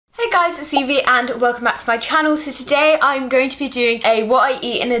guys, it's Evie and welcome back to my channel. So today I'm going to be doing a what I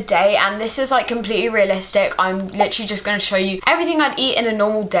eat in a day, and this is like completely realistic. I'm literally just going to show you everything I'd eat in a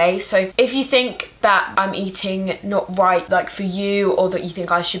normal day. So if you think that I'm eating not right, like for you, or that you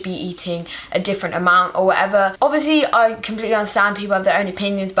think I should be eating a different amount or whatever, obviously I completely understand people have their own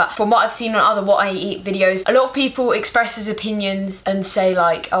opinions, but from what I've seen on other what I eat videos, a lot of people express his opinions and say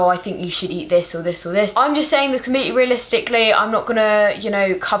like, oh, I think you should eat this or this or this. I'm just saying this completely realistically. I'm not gonna, you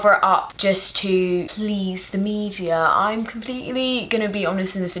know, cover it up just to please the media. I'm completely gonna be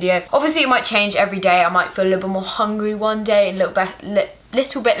honest in this video. Obviously it might change every day. I might feel a little bit more hungry one day, a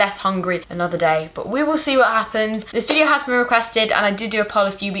little bit less hungry another day, but we will see what happens. This video has been requested and I did do a poll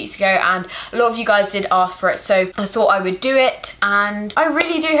a few weeks ago and a lot of you guys did ask for it, so I thought I would do it, and I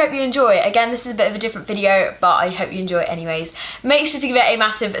really do hope you enjoy it. Again, this is a bit of a different video, but I hope you enjoy it anyways. Make sure to give it a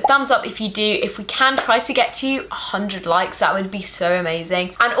massive thumbs up if you do. If we can try to get to 100 likes, that would be so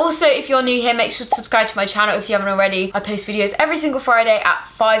amazing. And also, if you're new here, make sure to subscribe to my channel if you haven't already. I post videos every single Friday at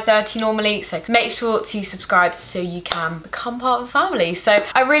 5:30 normally, so make sure to subscribe so you can become part of the family. So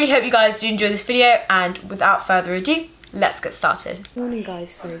I really hope you guys do enjoy this video, and without further ado, let's get started. Morning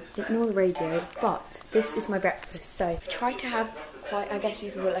guys, so ignore the radio, but this is my breakfast. So I try to have quite, I guess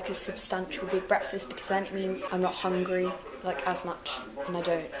you could call it like a substantial big breakfast, because then it means I'm not hungry like as much and I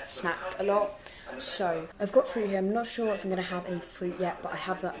don't snack a lot. So I've got fruit here. I'm not sure if I'm gonna have any fruit yet, but I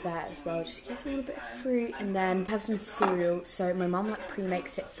have that there as well, just in case I want a bit of fruit. And then I have some cereal. So my mum like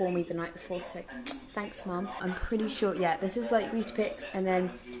pre-makes it for me the night before, so thanks mum. I'm pretty sure, yeah, this is like Weetabix, and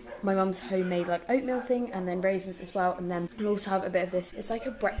then my mum's homemade like oatmeal thing, and then raisins as well. And then we'll also have a bit of this. It's like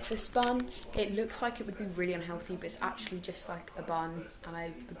a breakfast bun. It looks like it would be really unhealthy, but it's actually just like a bun, and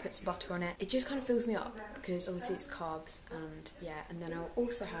I would put some butter on it. It just kind of fills me up because obviously it's carbs, and yeah. And then I'll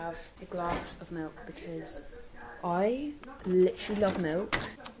also have a glass of milk because I literally love milk,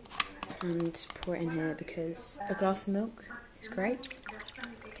 and pour it in here because a glass of milk is great.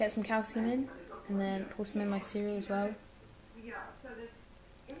 Get some calcium in, and then pour some in my cereal as well.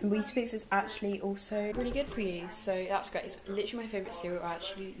 And Weetabix is actually also really good for you, so that's great. It's literally my favourite cereal. I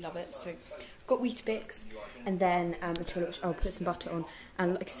actually love it. So I've got Weetabix, and then a chocolate which I'll put some butter on.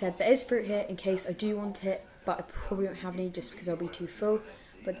 And like I said, there is fruit here in case I do want it, but I probably won't have any just because I'll be too full.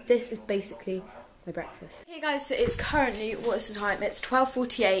 But this is basically my breakfast. Hey guys, so it's currently, what is the time? It's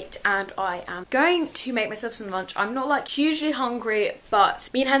 12:48 and I am going to make myself some lunch. I'm not like hugely hungry, but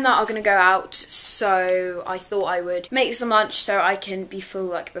me and Henna are gonna go out, so I thought I would make some lunch so I can be full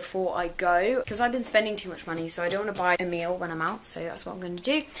like before I go, because I've been spending too much money, so I don't want to buy a meal when I'm out, so that's what I'm gonna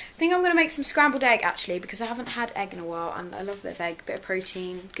do. I think I'm gonna make some scrambled egg actually, because I haven't had egg in a while and I love a bit of egg, bit of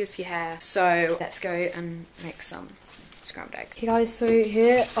protein, good for your hair. So let's go and make some scrambled egg. Okay guys, so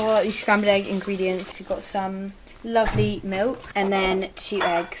here are the scrambled egg ingredients. We've got some lovely milk and then 2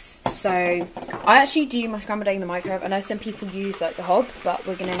 eggs. So I actually do my scrambled egg in the microwave. I know some people use like the hob, but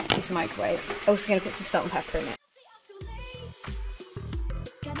we're gonna use the microwave. Also gonna put some salt and pepper in it.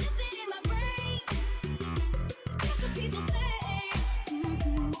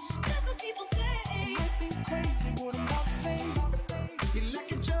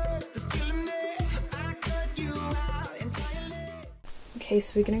 Okay,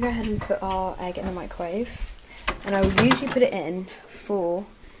 so we're going to go ahead and put our egg in the microwave, and I will usually put it in for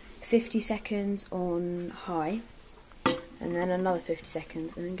 50 seconds on high, and then another 50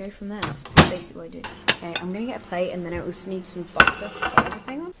 seconds, and then go from there. That's basically what I do. Okay, I'm going to get a plate, and then I also need some butter to put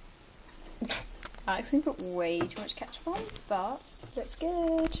everything on. I actually put way too much ketchup on, but looks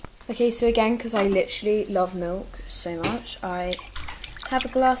good. Okay, so again, because I literally love milk so much, I have a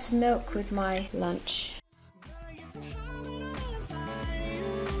glass of milk with my lunch.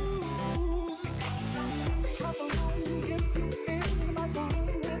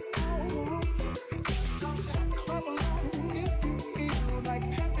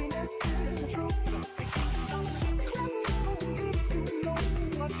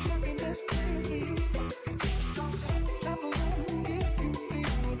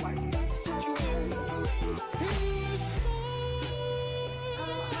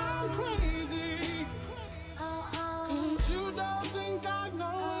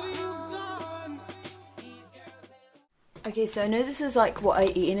 Okay, so I know this is like what I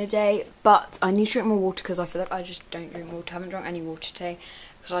eat in a day, but I need to drink more water because I feel like I just don't drink water. I haven't drunk any water today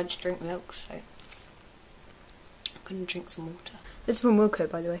because I just drink milk, so I'm gonna drink some water. This is from Wilco,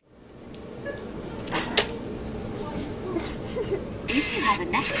 by the way. If you have a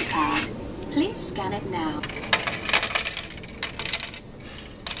Nectar card, please scan it now.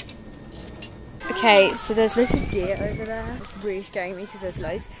 Okay, so there's loads of deer over there. It's really scaring me because there's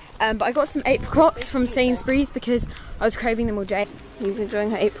loads. But I got some apricots from Sainsbury's because I was craving them all day. You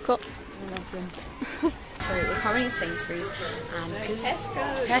enjoying her apricots? I love them. So we're currently in Sainsbury's and because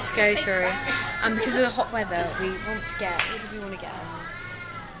Tesco, sorry. And because of the hot weather, we want to get, what do we want to get?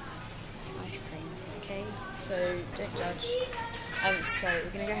 Ice cream, okay? So don't judge. So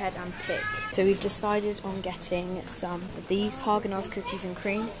we're going to go ahead and pick. So we've decided on getting some of these Haagen-Dazs cookies and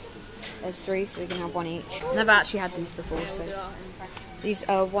cream. There's 3, so we can have 1 each. Never actually had these before, so these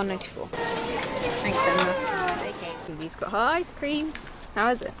are $1.94. Thanks, Emma. Evie's got her ice cream. How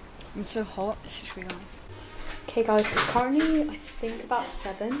is it? It's so hot. It's just really nice. Okay, guys. It's currently I think about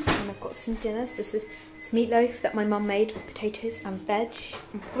 7, and I've got some dinner. So this is meatloaf that my mum made with potatoes and veg.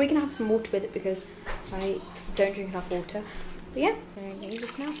 I'm probably gonna have some water with it because I don't drink enough water. But yeah, I'm gonna eat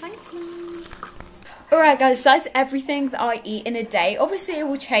this now. Thanks, Mum. Alright guys, so that's everything that I eat in a day. Obviously it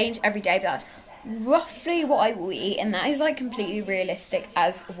will change every day, but that's roughly what I will eat, and that is like completely realistic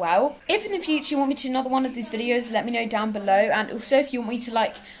as well. If in the future you want me to do another one of these videos, let me know down below. And also if you want me to,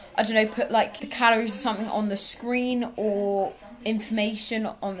 like, I don't know, put like the calories or something on the screen, or information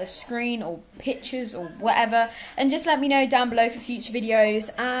on the screen, or pictures or whatever, and just let me know down below for future videos.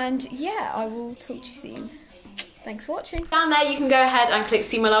 And yeah, I will talk to you soon. Thanks for watching. Down there you can go ahead and click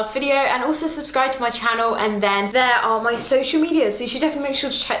see my last video, and also subscribe to my channel, and then there are my social medias, so you should definitely make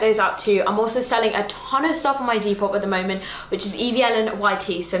sure to check those out too. I'm also selling a ton of stuff on my Depop at the moment, which is EvieEllen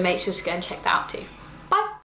YT, so make sure to go and check that out too.